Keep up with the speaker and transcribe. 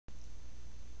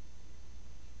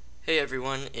Hey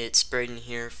everyone, it's Braden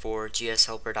here for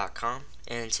GSHelper.com,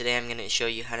 and today I'm going to show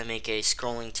you how to make a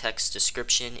scrolling text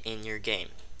description in your game.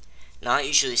 Now I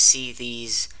usually see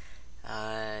these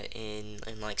in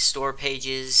like store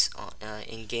pages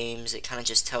in games. It kind of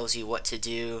just tells you what to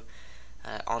do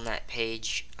on that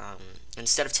page.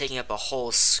 Instead of taking up a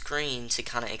whole screen to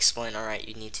kind of explain, alright,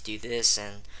 you need to do this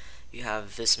and you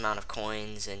have this amount of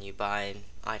coins and you buy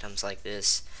items like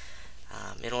this.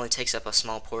 It only takes up a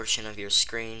small portion of your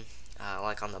screen,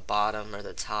 like on the bottom or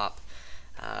the top.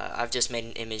 I've just made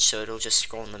an image so it'll just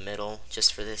scroll in the middle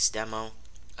just for this demo.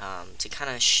 To kind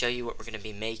of show you what we're going to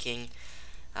be making,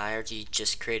 I already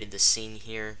just created the scene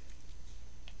here.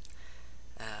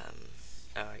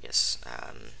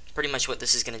 Pretty much what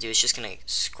this is going to do is just going to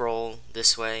scroll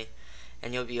this way,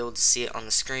 and you'll be able to see it on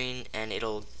the screen, and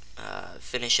it'll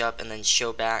finish up and then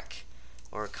show back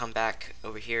or come back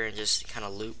over here and just kind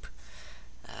of loop.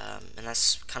 And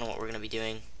that's kind of what we're going to be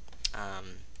doing.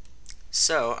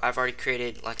 So I've already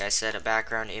created, like I said, a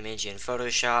background image in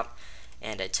Photoshop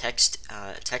and a text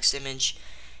image.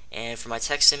 And for my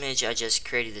text image, I just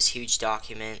created this huge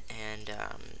document and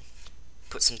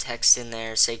put some text in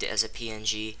there, saved it as a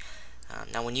PNG.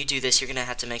 Now when you do this, you're going to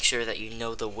have to make sure that you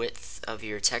know the width of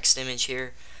your text image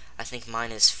here. I think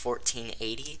mine is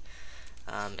 1480,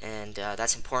 and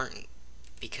that's important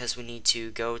because we need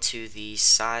to go to the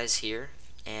size here,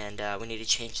 and we need to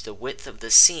change the width of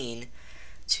the scene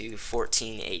to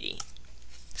 1480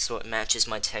 so it matches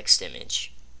my text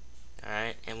image.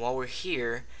 Alright, and while we're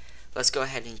here, let's go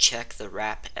ahead and check the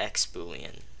wrap X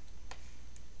boolean.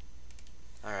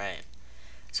 Alright,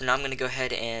 so now I'm going to go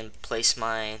ahead and place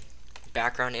my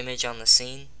background image on the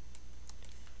scene,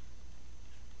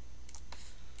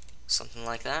 something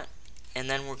like that, and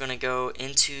then we're going to go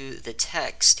into the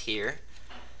text here,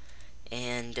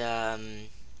 and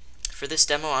for this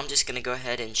demo I'm just going to go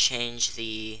ahead and change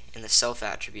in the self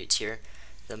attributes here,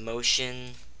 the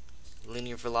motion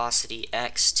linear velocity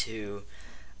X to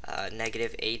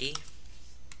 -80,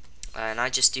 and I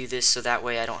just do this so that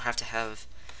way I don't have to have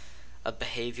a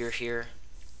behavior here.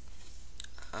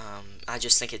 I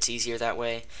just think it's easier that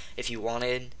way. If you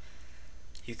wanted,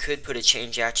 you could put a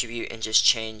change attribute and just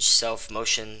change self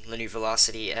motion linear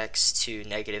velocity X to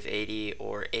 -80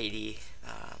 or 80.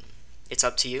 It's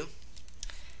up to you,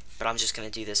 but I'm just going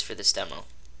to do this for this demo.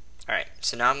 Alright,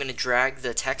 so now I'm going to drag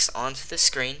the text onto the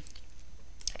screen,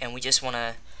 and we just want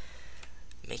to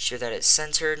make sure that it's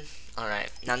centered.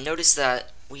 Alright, now notice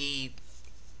that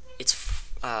it's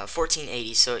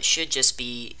 1480, so it should just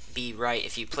be right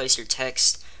if you place your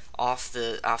text off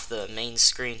the main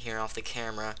screen here, off the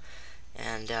camera,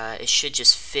 and it should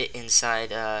just fit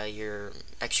inside your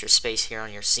extra space here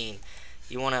on your scene.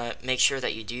 You want to make sure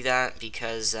that you do that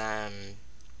because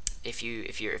if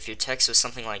your text was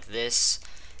something like this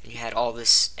and you had all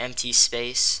this empty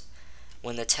space,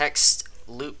 when the text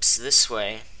loops this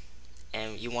way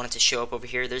and you want it to show up over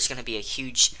here, there's going to be a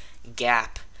huge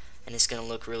gap and it's going to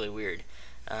look really weird.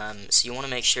 So you want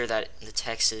to make sure that the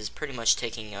text is pretty much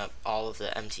taking up all of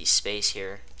the empty space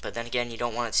here, but then again, you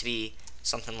don't want it to be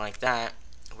something like that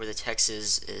where the text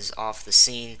is off the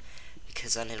scene,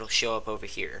 because then it'll show up over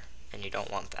here and you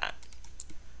don't want that.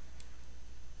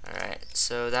 Alright,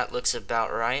 so that looks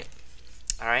about right.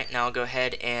 Alright, now I'll go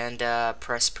ahead and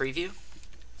press preview,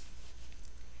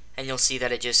 and you'll see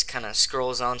that it just kind of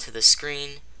scrolls onto the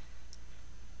screen.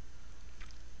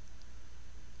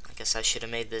 I guess I should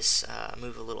have made this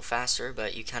move a little faster,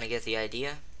 but you kind of get the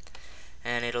idea.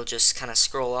 And it'll just kind of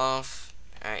scroll off.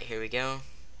 Alright, here we go.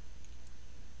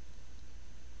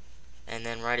 And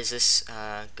then right as this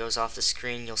goes off the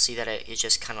screen, you'll see that it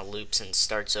just kind of loops and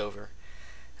starts over.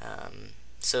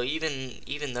 So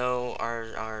even though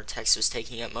our text was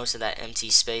taking up most of that empty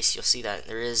space, you'll see that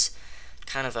there is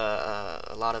kind of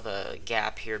a lot of a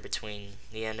gap here between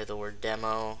the end of the word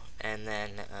demo and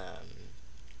then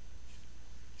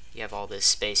you have all this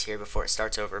space here before it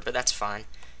starts over, but that's fine.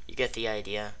 You get the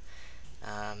idea.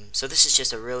 So this is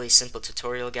just a really simple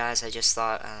tutorial, guys. I just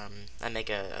thought I'd make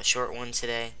a short one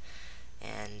today,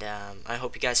 and I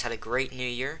hope you guys had a great new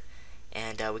year,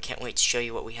 and we can't wait to show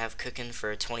you what we have cooking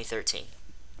for 2013.